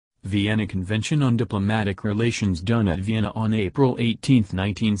Vienna Convention on Diplomatic Relations done at Vienna on April 18,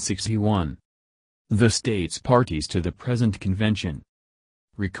 1961. The states parties to the present convention.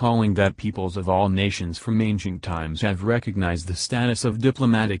 Recalling that peoples of all nations from ancient times have recognized the status of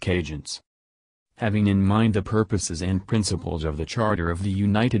diplomatic agents. Having in mind the purposes and principles of the Charter of the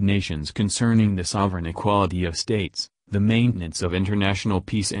United Nations concerning the sovereign equality of states, the maintenance of international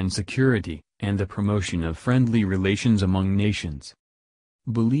peace and security, and the promotion of friendly relations among nations.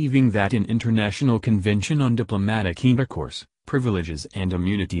 Believing that an international convention on diplomatic intercourse, privileges and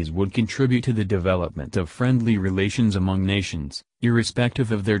immunities would contribute to the development of friendly relations among nations,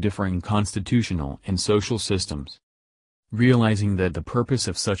 irrespective of their differing constitutional and social systems. Realizing that the purpose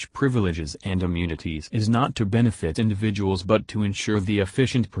of such privileges and immunities is not to benefit individuals but to ensure the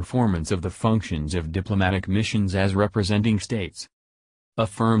efficient performance of the functions of diplomatic missions as representing states.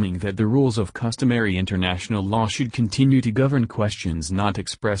 Affirming that the rules of customary international law should continue to govern questions not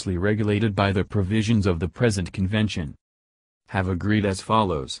expressly regulated by the provisions of the present convention. Have agreed as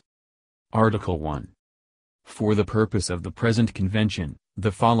follows. Article 1. For the purpose of the present convention,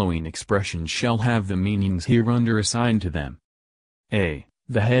 the following expressions shall have the meanings hereunder assigned to them. A.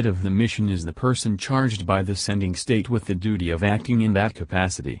 The head of the mission is the person charged by the sending state with the duty of acting in that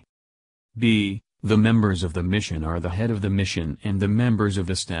capacity. B. The members of the mission are the head of the mission and the members of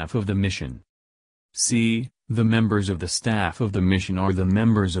the staff of the mission. C. The members of the staff of the mission are the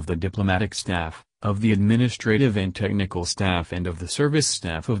members of the diplomatic staff, of the administrative and technical staff and of the service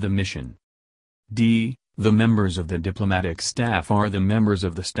staff of the mission. D. The members of the diplomatic staff are the members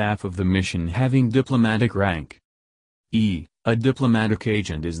of the staff of the mission having diplomatic rank. E. A diplomatic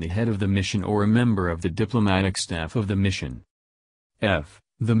agent is the head of the mission or a member of the diplomatic staff of the mission. F.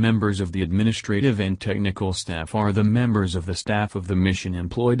 The members of the administrative and technical staff are the members of the staff of the mission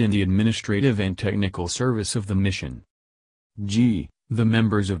employed in the administrative and technical service of the mission. G. The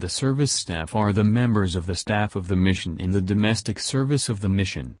members of the service staff are the members of the staff of the mission in the domestic service of the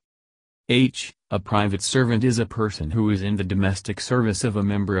mission. H. A private servant is a person who is in the domestic service of a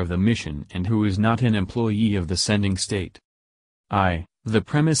member of the mission and who is not an employee of the sending state. I. The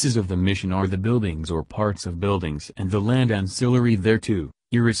premises of the mission are the buildings or parts of buildings and the land ancillary thereto,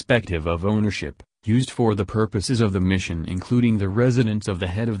 irrespective of ownership, used for the purposes of the mission including the residence of the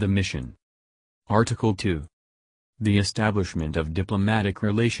head of the mission. Article 2. The establishment of diplomatic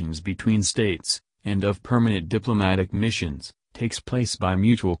relations between states, and of permanent diplomatic missions, takes place by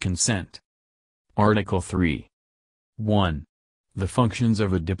mutual consent. Article 3. 1. The functions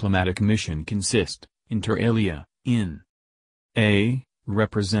of a diplomatic mission consist, inter alia, in a.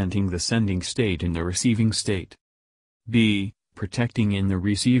 Representing the sending state in the receiving state. b. Protecting in the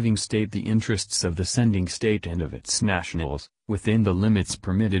receiving state the interests of the sending state and of its nationals, within the limits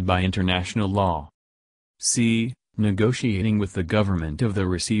permitted by international law. c. Negotiating with the government of the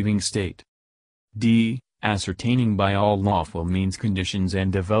receiving state. d. Ascertaining by all lawful means conditions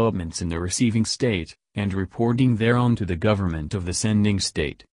and developments in the receiving state, and reporting thereon to the government of the sending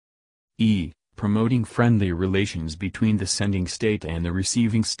state. e. Promoting friendly relations between the sending state and the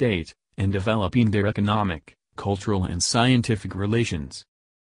receiving state, and developing their economic, cultural and scientific relations.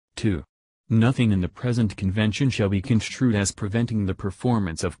 2. Nothing in the present convention shall be construed as preventing the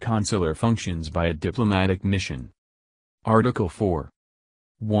performance of consular functions by a diplomatic mission. Article 4.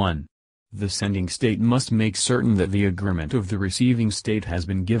 1. The sending state must make certain that the agreement of the receiving state has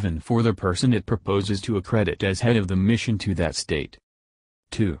been given for the person it proposes to accredit as head of the mission to that state.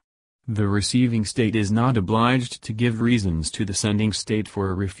 2. The receiving state is not obliged to give reasons to the sending state for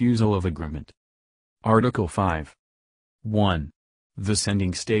a refusal of agreement. Article 5. 1. The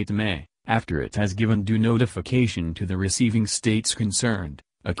sending state may, after it has given due notification to the receiving states concerned,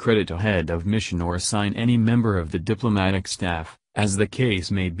 accredit a head of mission or assign any member of the diplomatic staff, as the case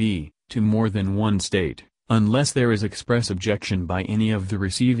may be, to more than one state, unless there is express objection by any of the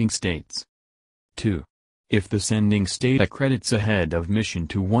receiving states. 2. If the sending state accredits a head of mission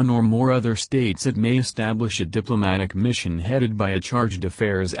to one or more other states, it may establish a diplomatic mission headed by a charge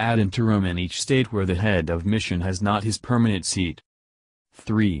d'affaires ad interim in each state where the head of mission has not his permanent seat.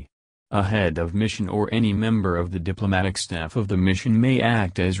 3. A head of mission or any member of the diplomatic staff of the mission may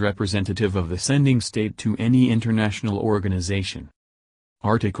act as representative of the sending state to any international organization.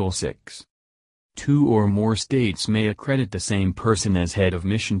 Article 6. 2 or more states may accredit the same person as head of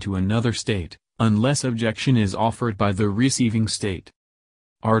mission to another state, unless objection is offered by the receiving state.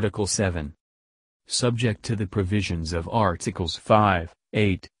 Article 7. Subject to the provisions of Articles 5,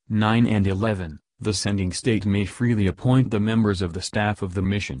 8, 9 and 11, the sending state may freely appoint the members of the staff of the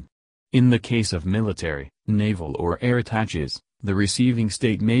mission. In the case of military, naval or air attaches, the receiving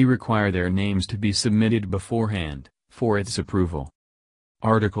state may require their names to be submitted beforehand, for its approval.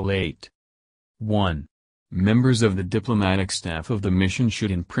 Article 8. 1. Members of the diplomatic staff of the mission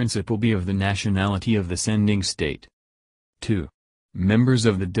should in principle be of the nationality of the sending state. 2. Members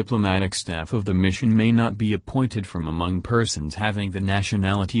of the diplomatic staff of the mission may not be appointed from among persons having the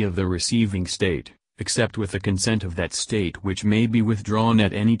nationality of the receiving state, except with the consent of that state, which may be withdrawn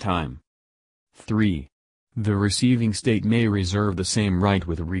at any time. 3. The receiving state may reserve the same right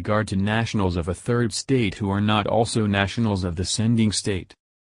with regard to nationals of a third state who are not also nationals of the sending state.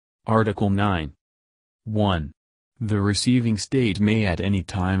 Article 9. 1. The receiving state may at any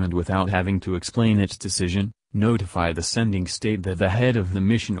time and without having to explain its decision, notify the sending state that the head of the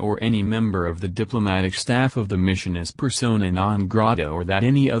mission or any member of the diplomatic staff of the mission is persona non grata, or that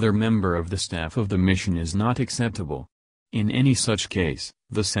any other member of the staff of the mission is not acceptable. In any such case,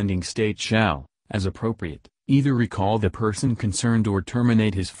 the sending state shall, as appropriate, either recall the person concerned or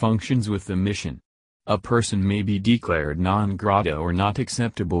terminate his functions with the mission. A person may be declared non grata or not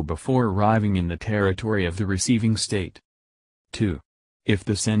acceptable before arriving in the territory of the receiving state. 2. If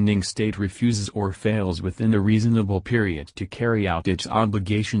the sending state refuses or fails within a reasonable period to carry out its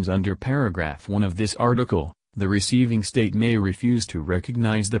obligations under paragraph 1 of this article, the receiving state may refuse to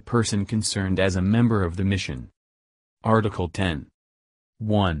recognize the person concerned as a member of the mission. Article 10.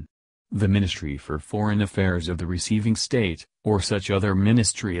 1. The Ministry for Foreign Affairs of the receiving state, or such other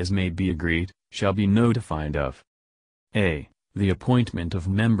ministry as may be agreed, shall be notified of a. The appointment of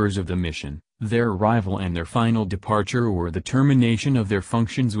members of the mission, their arrival and their final departure or the termination of their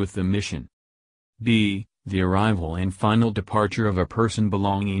functions with the mission. b. The arrival and final departure of a person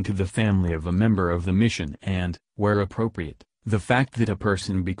belonging to the family of a member of the mission and, where appropriate, the fact that a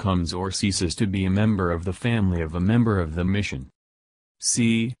person becomes or ceases to be a member of the family of a member of the mission.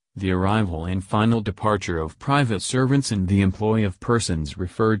 c. The arrival and final departure of private servants and the employ of persons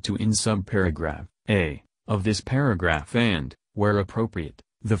referred to in subparagraph a of this paragraph and, where appropriate,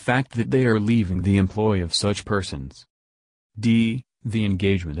 the fact that they are leaving the employ of such persons. d. The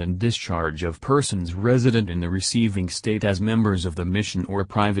engagement and discharge of persons resident in the receiving state as members of the mission or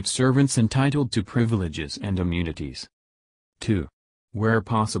private servants entitled to privileges and immunities. 2. Where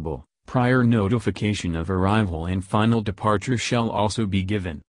possible, prior notification of arrival and final departure shall also be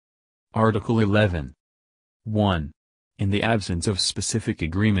given. Article 11. 1. In the absence of specific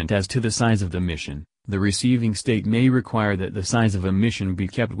agreement as to the size of the mission, the receiving state may require that the size of a mission be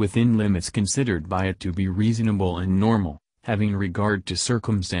kept within limits considered by it to be reasonable and normal, having regard to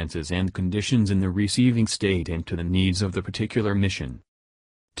circumstances and conditions in the receiving state and to the needs of the particular mission.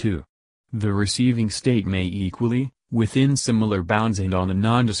 2. The receiving state may equally, within similar bounds and on a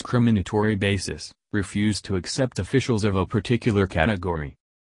non-discriminatory basis, refuse to accept officials of a particular category.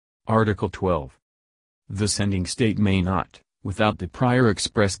 Article 12. The sending state may not, without the prior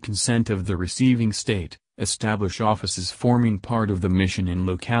express consent of the receiving state, establish offices forming part of the mission in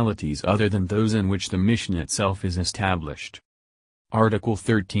localities other than those in which the mission itself is established. Article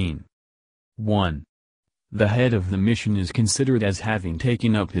 13. 1. The head of the mission is considered as having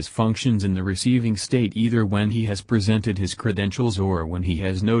taken up his functions in the receiving state either when he has presented his credentials or when he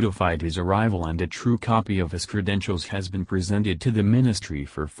has notified his arrival and a true copy of his credentials has been presented to the Ministry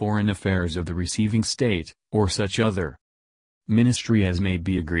for Foreign Affairs of the receiving state, or such other ministry as may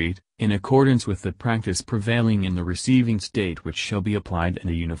be agreed, in accordance with the practice prevailing in the receiving state, which shall be applied in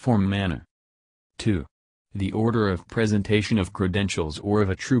a uniform manner. 2. The order of presentation of credentials or of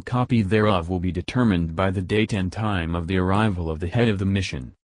a true copy thereof will be determined by the date and time of the arrival of the head of the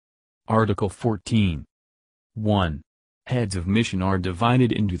mission. Article 14. 1. Heads of mission are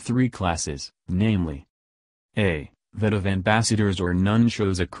divided into 3 classes, namely a. That of ambassadors or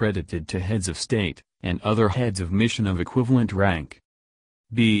nuncios accredited to heads of state, and other heads of mission of equivalent rank.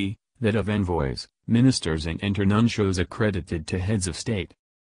 b. That of envoys, ministers and internunциos accredited to heads of state.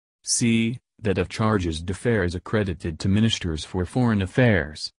 c. That of charges d'affaires accredited to ministers for foreign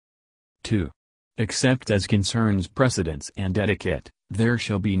affairs. 2. Except as concerns precedence and etiquette, there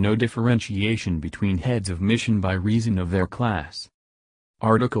shall be no differentiation between heads of mission by reason of their class.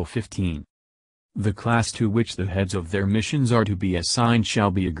 Article 15. The class to which the heads of their missions are to be assigned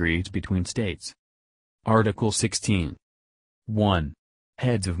shall be agreed between states. Article 16. 1.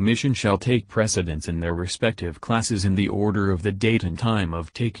 Heads of mission shall take precedence in their respective classes in the order of the date and time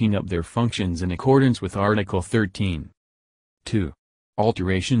of taking up their functions in accordance with Article 13. 2.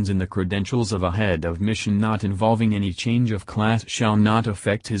 Alterations in the credentials of a head of mission not involving any change of class shall not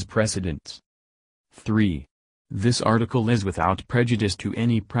affect his precedence. 3. This article is without prejudice to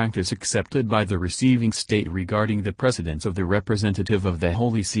any practice accepted by the receiving state regarding the precedence of the representative of the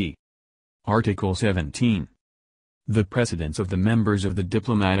Holy See. Article 17. The precedence of the members of the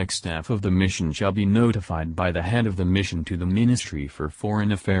diplomatic staff of the mission shall be notified by the head of the mission to the Ministry for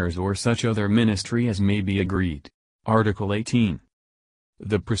Foreign Affairs or such other ministry as may be agreed. Article 18.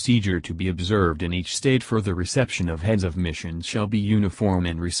 The procedure to be observed in each state for the reception of heads of missions shall be uniform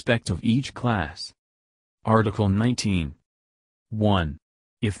in respect of each class. Article 19. 1.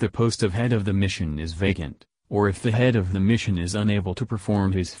 If the post of head of the mission is vacant, or if the head of the mission is unable to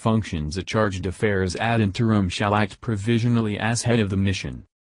perform his functions, a charge d'affaires ad interim shall act provisionally as head of the mission.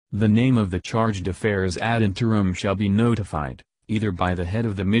 The name of the charge d'affaires ad interim shall be notified, either by the head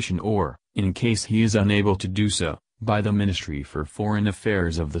of the mission or, in case he is unable to do so, by the Ministry for Foreign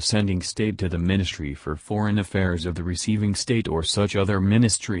Affairs of the sending state to the Ministry for Foreign Affairs of the receiving state or such other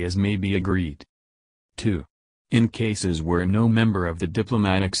ministry as may be agreed. 2. In cases where no member of the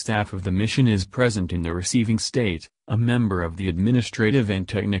diplomatic staff of the mission is present in the receiving state, a member of the administrative and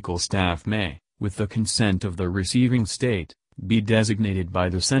technical staff may, with the consent of the receiving state, be designated by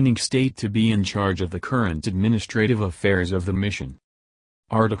the sending state to be in charge of the current administrative affairs of the mission.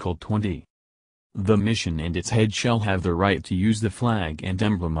 Article 20. The mission and its head shall have the right to use the flag and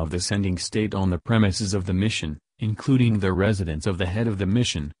emblem of the sending state on the premises of the mission, including the residence of the head of the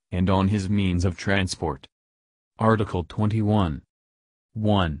mission, and on his means of transport. Article 21.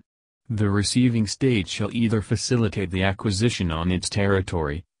 1. The receiving state shall either facilitate the acquisition on its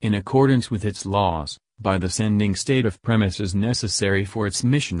territory, in accordance with its laws, by the sending state of premises necessary for its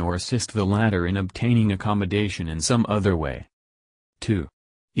mission or assist the latter in obtaining accommodation in some other way. 2.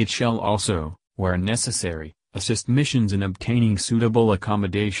 It shall also, where necessary, assist missions in obtaining suitable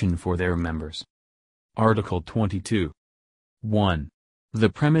accommodation for their members. Article 22. 1. The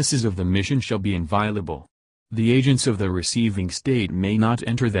premises of the mission shall be inviolable. The agents of the receiving state may not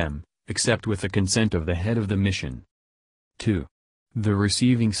enter them, except with the consent of the head of the mission. 2. The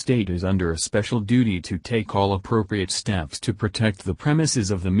receiving state is under a special duty to take all appropriate steps to protect the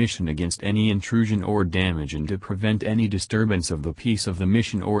premises of the mission against any intrusion or damage and to prevent any disturbance of the peace of the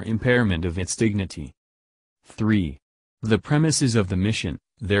mission or impairment of its dignity. 3. The premises of the mission,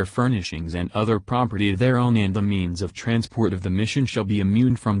 their furnishings and other property thereon and the means of transport of the mission shall be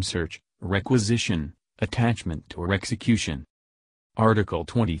immune from search, requisition, attachment or execution. Article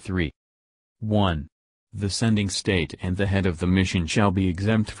 23. 1. The sending state and the head of the mission shall be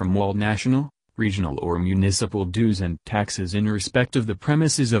exempt from all national, regional or municipal dues and taxes in respect of the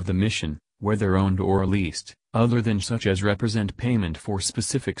premises of the mission, whether owned or leased, other than such as represent payment for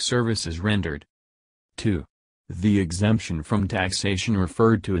specific services rendered. 2. The exemption from taxation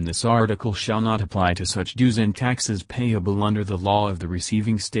referred to in this article shall not apply to such dues and taxes payable under the law of the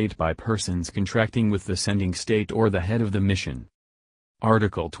receiving state by persons contracting with the sending state or the head of the mission.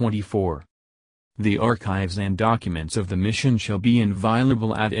 Article 24. The archives and documents of the mission shall be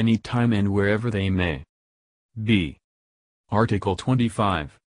inviolable at any time and wherever they may be. Article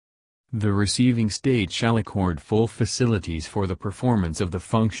 25. The receiving state shall accord full facilities for the performance of the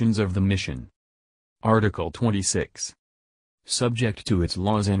functions of the mission. Article 26. Subject to its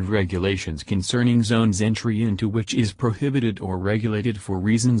laws and regulations concerning zones entry into which is prohibited or regulated for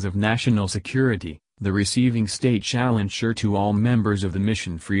reasons of national security, the receiving state shall ensure to all members of the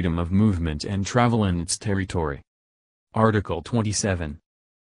mission freedom of movement and travel in its territory. Article 27.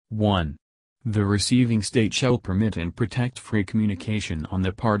 1. The receiving state shall permit and protect free communication on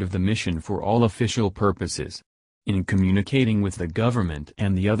the part of the mission for all official purposes. In communicating with the government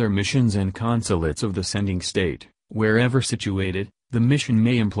and the other missions and consulates of the sending state, wherever situated, the mission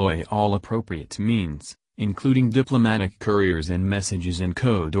may employ all appropriate means, including diplomatic couriers and messages in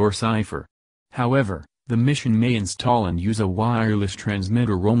code or cipher. However, the mission may install and use a wireless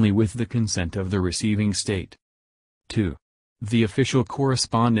transmitter only with the consent of the receiving state. 2. The official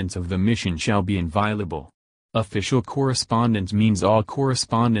correspondence of the mission shall be inviolable. Official correspondence means all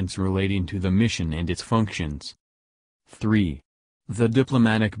correspondence relating to the mission and its functions. 3. The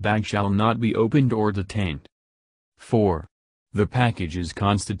diplomatic bag shall not be opened or detained. 4. The packages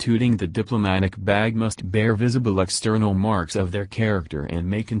constituting the diplomatic bag must bear visible external marks of their character and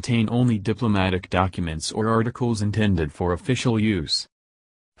may contain only diplomatic documents or articles intended for official use.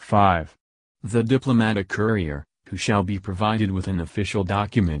 5. The diplomatic courier, who shall be provided with an official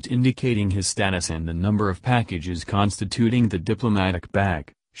document indicating his status and the number of packages constituting the diplomatic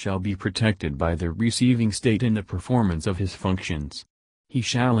bag, shall be protected by the receiving state in the performance of his functions. He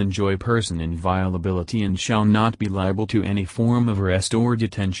shall enjoy person inviolability and shall not be liable to any form of arrest or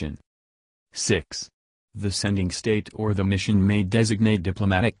detention. 6. The sending state or the mission may designate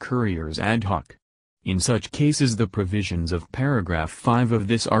diplomatic couriers ad hoc. In such cases the provisions of paragraph 5 of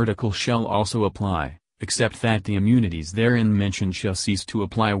this article shall also apply, except that the immunities therein mentioned shall cease to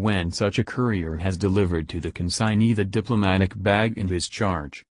apply when such a courier has delivered to the consignee the diplomatic bag in his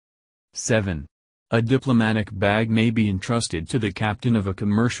charge. 7. A diplomatic bag may be entrusted to the captain of a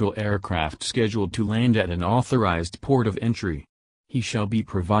commercial aircraft scheduled to land at an authorized port of entry. He shall be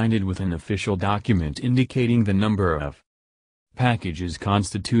provided with an official document indicating the number of packages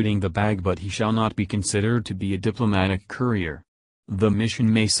constituting the bag, but he shall not be considered to be a diplomatic courier. The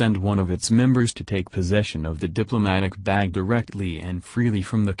mission may send one of its members to take possession of the diplomatic bag directly and freely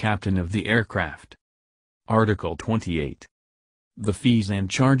from the captain of the aircraft. Article 28. The fees and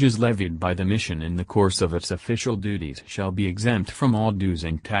charges levied by the mission in the course of its official duties shall be exempt from all dues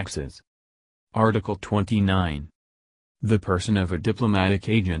and taxes. Article 29. The person of a diplomatic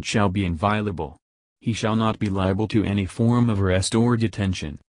agent shall be inviolable. He shall not be liable to any form of arrest or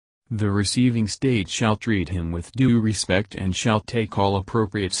detention. The receiving state shall treat him with due respect and shall take all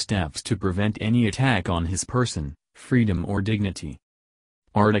appropriate steps to prevent any attack on his person, freedom or dignity.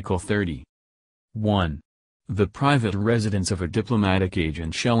 Article 30. 1. The private residence of a diplomatic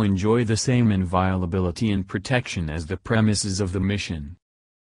agent shall enjoy the same inviolability and protection as the premises of the mission.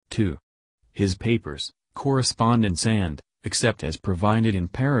 2. His papers, correspondence and, except as provided in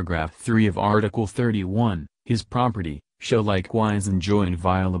paragraph 3 of Article 31, his property, shall likewise enjoy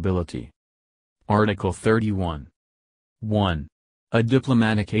inviolability. Article 31. 1. A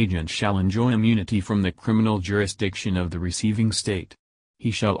diplomatic agent shall enjoy immunity from the criminal jurisdiction of the receiving state.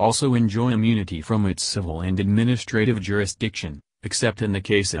 He shall also enjoy immunity from its civil and administrative jurisdiction, except in the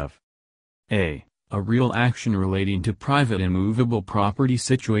case of a real action relating to private immovable property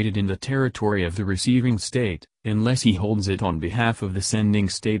situated in the territory of the receiving state, unless he holds it on behalf of the sending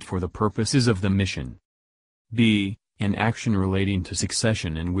state for the purposes of the mission. b. An action relating to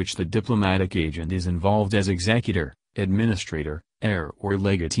succession in which the diplomatic agent is involved as executor, administrator, heir or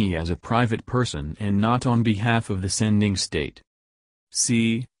legatee as a private person and not on behalf of the sending state.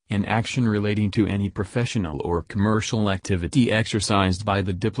 c. An action relating to any professional or commercial activity exercised by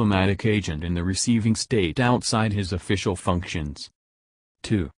the diplomatic agent in the receiving state outside his official functions.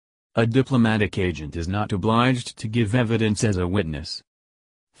 2. A diplomatic agent is not obliged to give evidence as a witness.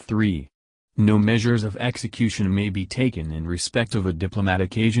 3. No measures of execution may be taken in respect of a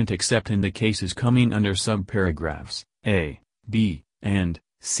diplomatic agent except in the cases coming under subparagraphs A, B, and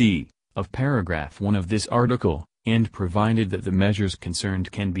C of paragraph 1 of this article, and provided that the measures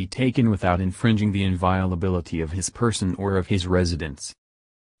concerned can be taken without infringing the inviolability of his person or of his residence.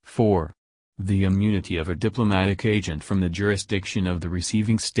 4. The immunity of a diplomatic agent from the jurisdiction of the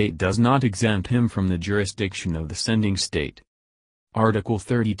receiving state does not exempt him from the jurisdiction of the sending state. Article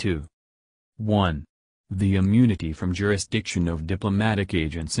 32. 1. The immunity from jurisdiction of diplomatic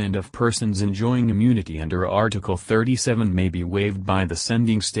agents and of persons enjoying immunity under Article 37 may be waived by the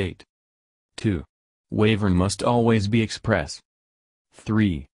sending state. 2. Waiver must always be express.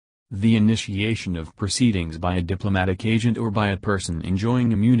 3. The initiation of proceedings by a diplomatic agent or by a person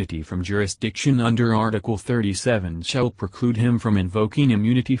enjoying immunity from jurisdiction under Article 37 shall preclude him from invoking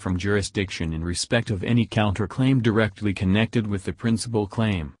immunity from jurisdiction in respect of any counterclaim directly connected with the principal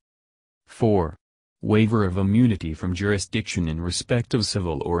claim. 4. Waiver of immunity from jurisdiction in respect of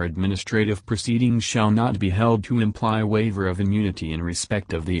civil or administrative proceedings shall not be held to imply waiver of immunity in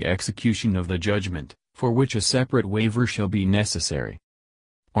respect of the execution of the judgment, for which a separate waiver shall be necessary.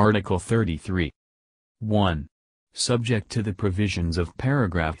 Article 33. 1. Subject to the provisions of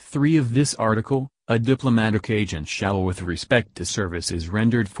paragraph 3 of this article, a diplomatic agent shall with respect to services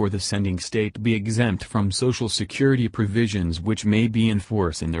rendered for the sending state be exempt from Social Security provisions which may be in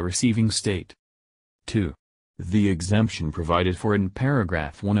force in the receiving state. 2. The exemption provided for in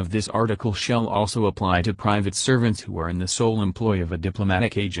paragraph 1 of this article shall also apply to private servants who are in the sole employ of a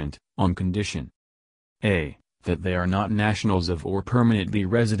diplomatic agent, on condition a. That they are not nationals of or permanently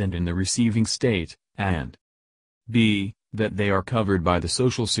resident in the receiving state, and b. That they are covered by the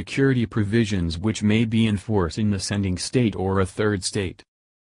Social Security provisions which may be in force in the sending state or a third state.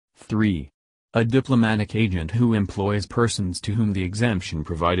 3. A diplomatic agent who employs persons to whom the exemption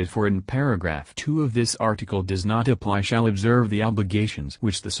provided for in paragraph 2 of this article does not apply shall observe the obligations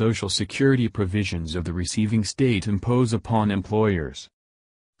which the Social Security provisions of the receiving state impose upon employers.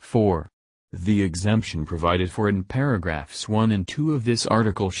 4. The exemption provided for in paragraphs 1 and 2 of this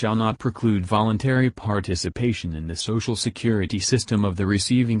article shall not preclude voluntary participation in the Social Security system of the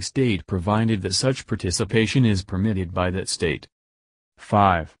receiving state provided that such participation is permitted by that state.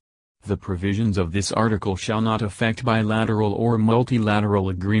 5. The provisions of this article shall not affect bilateral or multilateral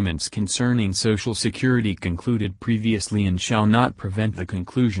agreements concerning Social Security concluded previously and shall not prevent the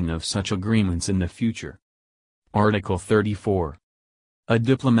conclusion of such agreements in the future. Article 34. A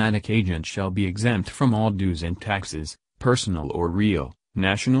diplomatic agent shall be exempt from all dues and taxes, personal or real,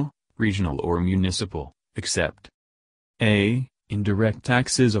 national, regional or municipal, except a. Indirect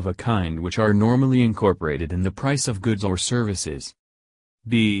taxes of a kind which are normally incorporated in the price of goods or services.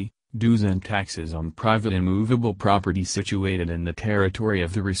 b. Dues and taxes on private and movable property situated in the territory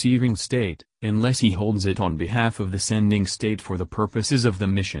of the receiving state, unless he holds it on behalf of the sending state for the purposes of the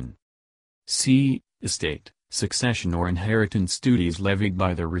mission. c. Estate, succession or inheritance duties levied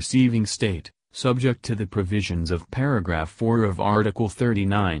by the receiving state, subject to the provisions of paragraph 4 of Article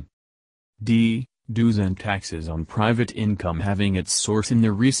 39. d. Dues and taxes on private income having its source in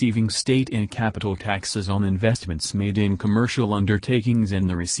the receiving state and capital taxes on investments made in commercial undertakings in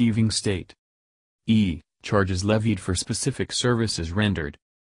the receiving state. e. Charges levied for specific services rendered.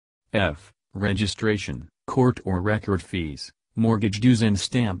 f. Registration, court or record fees, mortgage dues and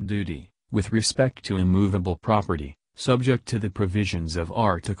stamp duty, with respect to immovable property, subject to the provisions of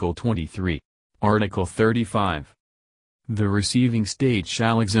Article 23. Article 35. The receiving state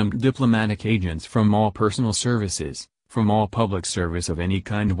shall exempt diplomatic agents from all personal services, from all public service of any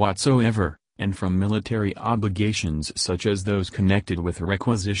kind whatsoever, and from military obligations such as those connected with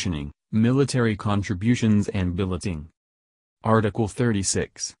requisitioning, military contributions and billeting. Article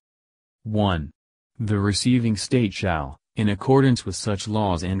 36. 1. The receiving state shall, in accordance with such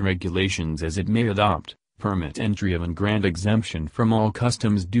laws and regulations as it may adopt, permit entry of and grant exemption from all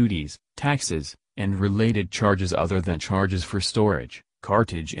customs duties, taxes, and related charges other than charges for storage,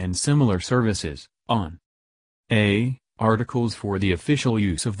 cartage and similar services, on a. Articles for the official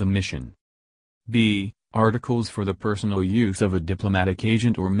use of the mission. b. Articles for the personal use of a diplomatic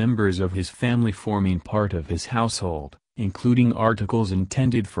agent or members of his family forming part of his household, including articles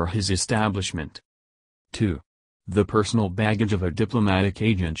intended for his establishment. 2. The personal baggage of a diplomatic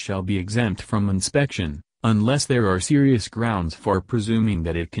agent shall be exempt from inspection, unless there are serious grounds for presuming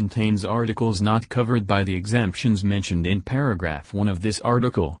that it contains articles not covered by the exemptions mentioned in paragraph 1 of this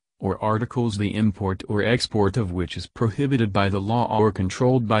article, or articles the import or export of which is prohibited by the law or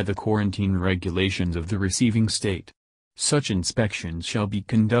controlled by the quarantine regulations of the receiving state. Such inspections shall be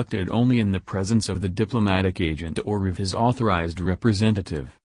conducted only in the presence of the diplomatic agent or of his authorized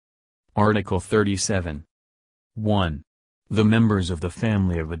representative. Article 37. 1. The members of the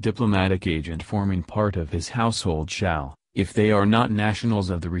family of a diplomatic agent forming part of his household shall, if they are not nationals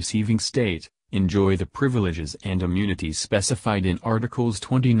of the receiving state, enjoy the privileges and immunities specified in Articles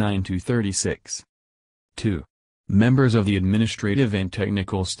 29 to 36. 2. Members of the administrative and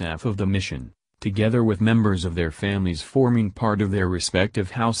technical staff of the mission, together with members of their families forming part of their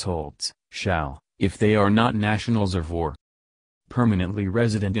respective households, shall, if they are not nationals of or permanently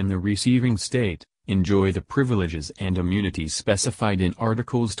resident in the receiving state, enjoy the privileges and immunities specified in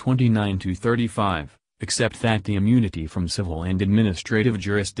Articles 29 to 35, except that the immunity from civil and administrative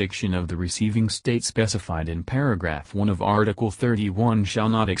jurisdiction of the receiving state specified in paragraph 1 of Article 31 shall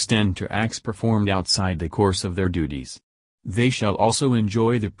not extend to acts performed outside the course of their duties. They shall also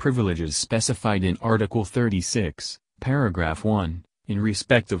enjoy the privileges specified in Article 36, paragraph 1, in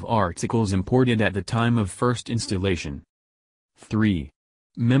respect of articles imported at the time of first installation. 3.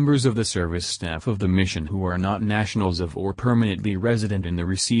 Members of the service staff of the mission who are not nationals of or permanently resident in the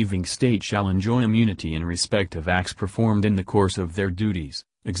receiving state shall enjoy immunity in respect of acts performed in the course of their duties,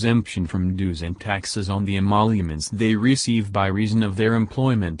 exemption from dues and taxes on the emoluments they receive by reason of their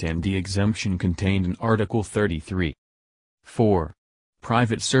employment and the exemption contained in Article 33. 4.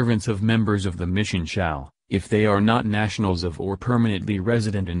 Private servants of members of the mission shall, if they are not nationals of or permanently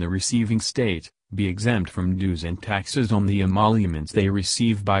resident in the receiving state, be exempt from dues and taxes on the emoluments they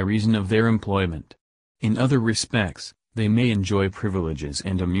receive by reason of their employment. In other respects, they may enjoy privileges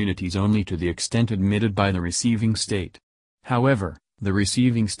and immunities only to the extent admitted by the receiving state. However, the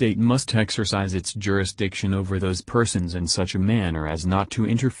receiving state must exercise its jurisdiction over those persons in such a manner as not to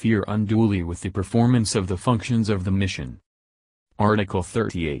interfere unduly with the performance of the functions of the mission. Article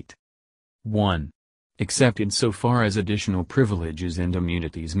 38. 1. Except in so far as additional privileges and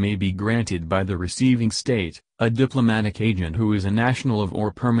immunities may be granted by the receiving state, a diplomatic agent who is a national of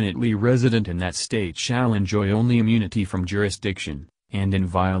or permanently resident in that state shall enjoy only immunity from jurisdiction, and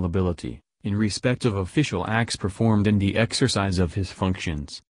inviolability, in respect of official acts performed in the exercise of his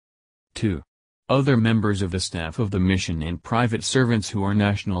functions. 2. Other members of the staff of the mission and private servants who are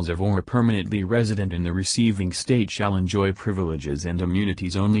nationals of or permanently resident in the receiving state shall enjoy privileges and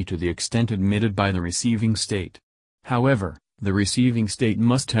immunities only to the extent admitted by the receiving state. However, the receiving state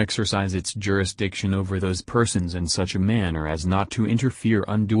must exercise its jurisdiction over those persons in such a manner as not to interfere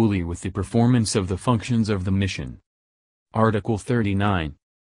unduly with the performance of the functions of the mission. Article 39.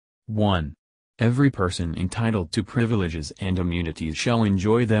 1. Every person entitled to privileges and immunities shall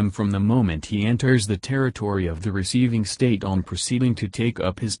enjoy them from the moment he enters the territory of the receiving state on proceeding to take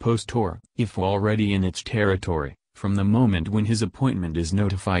up his post or, if already in its territory, from the moment when his appointment is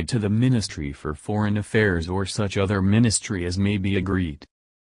notified to the Ministry for Foreign Affairs or such other ministry as may be agreed.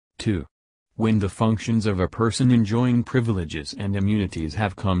 2. When the functions of a person enjoying privileges and immunities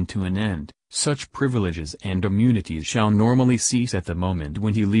have come to an end, such privileges and immunities shall normally cease at the moment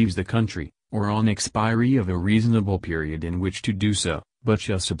when he leaves the country, or on expiry of a reasonable period in which to do so, but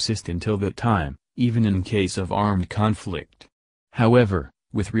shall subsist until that time, even in case of armed conflict. However,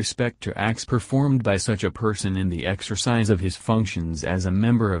 with respect to acts performed by such a person in the exercise of his functions as a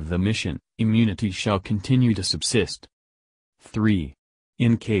member of the mission, immunity shall continue to subsist. 3.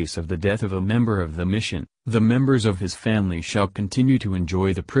 In case of the death of a member of the mission, the members of his family shall continue to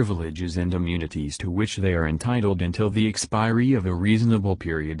enjoy the privileges and immunities to which they are entitled until the expiry of a reasonable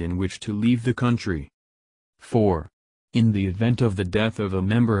period in which to leave the country. 4. In the event of the death of a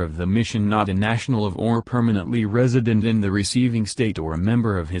member of the mission not a national of or permanently resident in the receiving state or a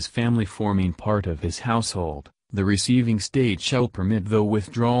member of his family forming part of his household, the receiving state shall permit the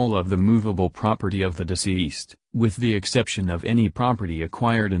withdrawal of the movable property of the deceased, with the exception of any property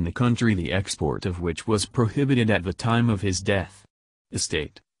acquired in the country the export of which was prohibited at the time of his death.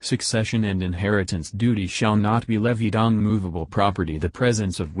 Estate, succession and inheritance duty shall not be levied on movable property the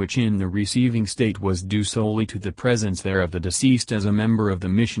presence of which in the receiving state was due solely to the presence there of the deceased as a member of the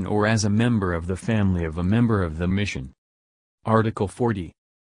mission or as a member of the family of a member of the mission. Article 40.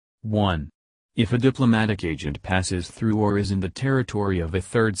 1. If a diplomatic agent passes through or is in the territory of a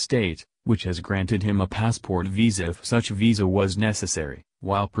third state, which has granted him a passport visa if such visa was necessary,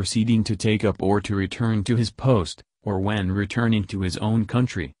 while proceeding to take up or to return to his post, or when returning to his own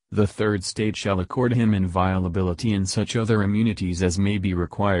country, the third state shall accord him inviolability and such other immunities as may be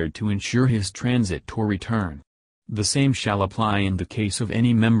required to ensure his transit or return. The same shall apply in the case of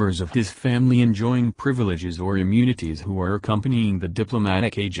any members of his family enjoying privileges or immunities who are accompanying the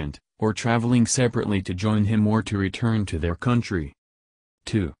diplomatic agent, or traveling separately to join him or to return to their country.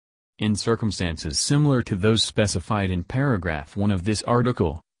 2. In circumstances similar to those specified in paragraph 1 of this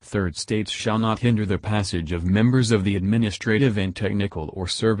article, third states shall not hinder the passage of members of the administrative and technical or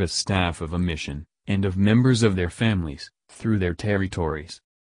service staff of a mission, and of members of their families, through their territories.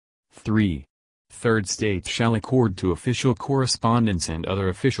 3. Third states shall accord to official correspondence and other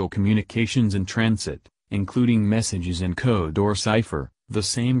official communications in transit, including messages in code or cipher, the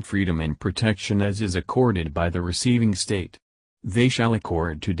same freedom and protection as is accorded by the receiving state. They shall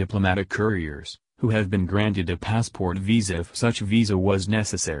accord to diplomatic couriers, who have been granted a passport visa if such visa was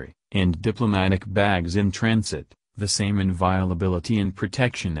necessary, and diplomatic bags in transit, the same inviolability and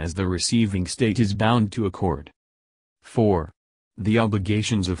protection as the receiving state is bound to accord. 4. The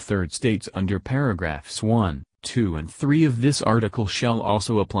obligations of third states under paragraphs 1, 2 and 3 of this article shall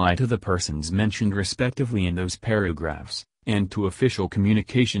also apply to the persons mentioned respectively in those paragraphs, and to official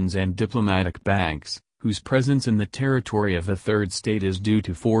communications and diplomatic bags, whose presence in the territory of a third state is due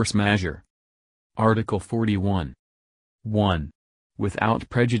to force majeure. Article 41. 1. Without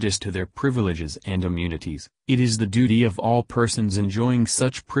prejudice to their privileges and immunities, it is the duty of all persons enjoying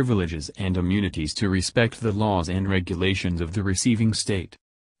such privileges and immunities to respect the laws and regulations of the receiving state.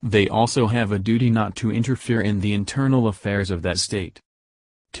 They also have a duty not to interfere in the internal affairs of that state.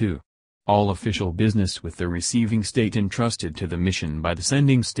 2. All official business with the receiving state entrusted to the mission by the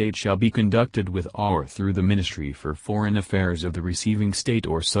sending state shall be conducted with or through the Ministry for Foreign Affairs of the receiving state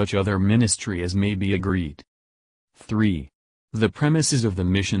or such other ministry as may be agreed. 3. The premises of the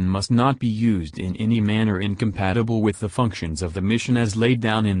mission must not be used in any manner incompatible with the functions of the mission as laid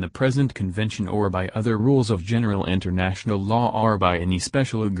down in the present convention or by other rules of general international law or by any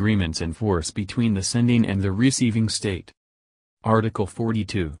special agreements in force between the sending and the receiving state. Article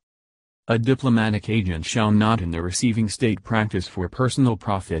 42. A diplomatic agent shall not in the receiving state practice for personal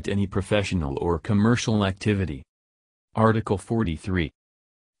profit any professional or commercial activity. Article 43.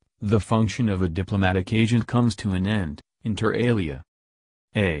 The function of a diplomatic agent comes to an end, inter alia.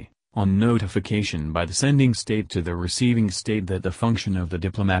 A. On notification by the sending state to the receiving state that the function of the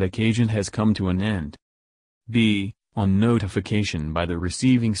diplomatic agent has come to an end. B. On notification by the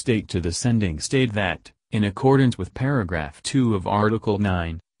receiving state to the sending state that, in accordance with paragraph 2 of Article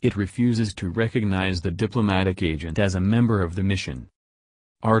 9, it refuses to recognize the diplomatic agent as a member of the mission.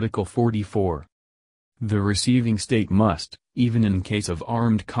 Article 44. The receiving state must, even in case of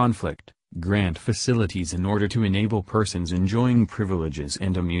armed conflict, grant facilities in order to enable persons enjoying privileges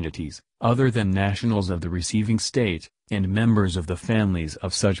and immunities, other than nationals of the receiving state, and members of the families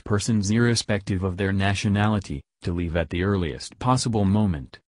of such persons irrespective of their nationality, to leave at the earliest possible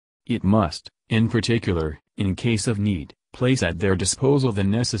moment. It must, in particular, in case of need, place at their disposal the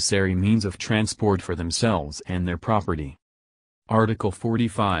necessary means of transport for themselves and their property. Article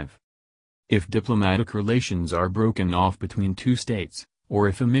 45. If diplomatic relations are broken off between two states, or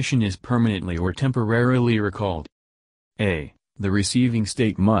if a mission is permanently or temporarily recalled, a. The receiving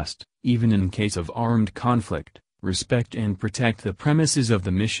state must, even in case of armed conflict, respect and protect the premises of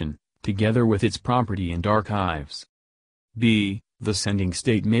the mission, together with its property and archives. b. The sending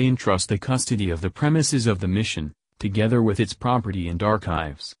state may entrust the custody of the premises of the mission, together with its property and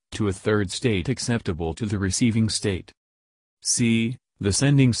archives, to a third state acceptable to the receiving state. c. The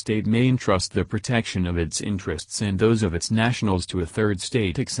sending state may entrust the protection of its interests and those of its nationals to a third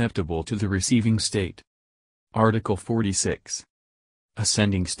state acceptable to the receiving state. Article 46. A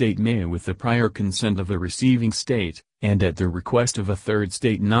sending state may, with the prior consent of the receiving state, and at the request of a third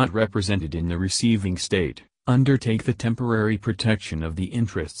state not represented in the receiving state, undertake the temporary protection of the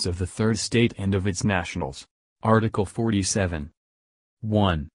interests of the third state and of its nationals. Article 47.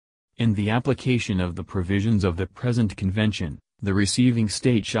 1. In the application of the provisions of the present convention, the receiving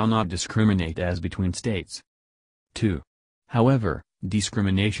state shall not discriminate as between states. 2. However,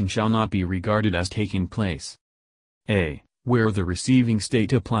 discrimination shall not be regarded as taking place. a. Where the receiving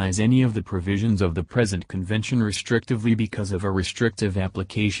state applies any of the provisions of the present convention restrictively because of a restrictive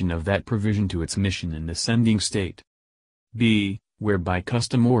application of that provision to its mission in the sending state. b. Where by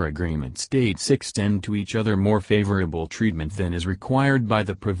custom or agreement states extend to each other more favorable treatment than is required by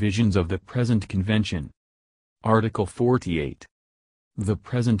the provisions of the present convention. Article 48. The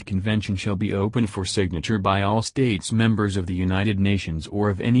present convention shall be open for signature by all states members of the United Nations or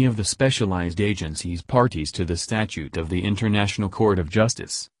of any of the specialized agencies parties to the statute of the International Court of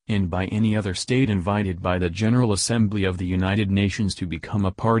Justice, and by any other state invited by the General Assembly of the United Nations to become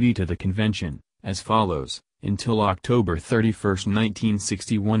a party to the convention, as follows, until October 31,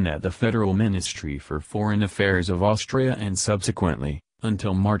 1961 at the Federal Ministry for Foreign Affairs of Austria and subsequently,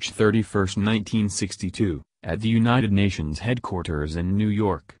 until March 31, 1962. At the United Nations headquarters in New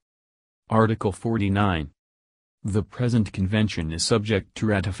York. Article 49. The present convention is subject to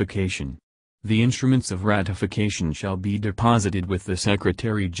ratification. The instruments of ratification shall be deposited with the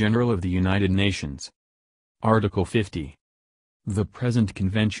Secretary-General of the United Nations. Article 50. The present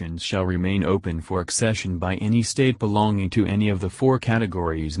convention shall remain open for accession by any state belonging to any of the four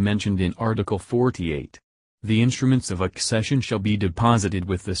categories mentioned in Article 48. The instruments of accession shall be deposited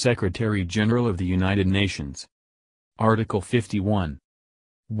with the Secretary-General of the United Nations. Article 51.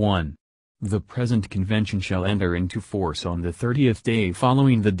 1. The present convention shall enter into force on the 30th day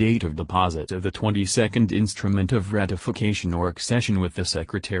following the date of deposit of the 22nd instrument of ratification or accession with the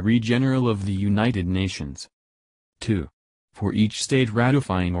Secretary-General of the United Nations. 2. For each state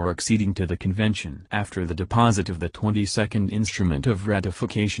ratifying or acceding to the convention after the deposit of the 22nd instrument of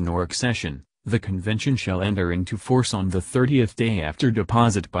ratification or accession, the convention shall enter into force on the 30th day after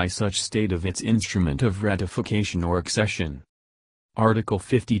deposit by such state of its instrument of ratification or accession. Article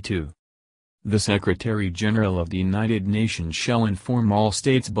 52. The Secretary-General of the United Nations shall inform all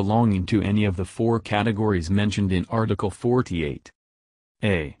states belonging to any of the four categories mentioned in Article 48.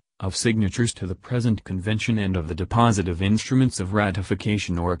 a. Of signatures to the present convention and of the deposit of instruments of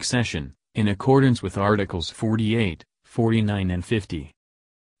ratification or accession, in accordance with Articles 48, 49 and 50.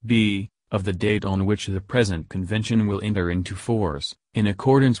 b. Of the date on which the present convention will enter into force, in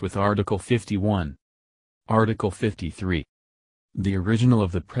accordance with Article 51. Article 53. The original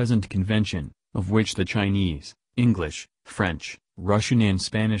of the present convention, of which the Chinese, English, French, Russian and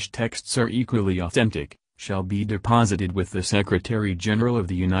Spanish texts are equally authentic, shall be deposited with the Secretary-General of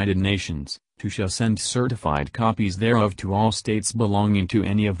the United Nations, who shall send certified copies thereof to all states belonging to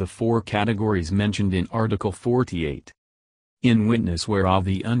any of the four categories mentioned in Article 48. In witness whereof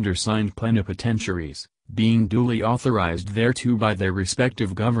the undersigned plenipotentiaries, being duly authorized thereto by their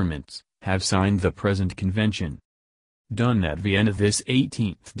respective governments, have signed the present convention. Done at Vienna this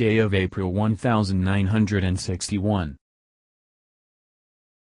 18th day of April 1961.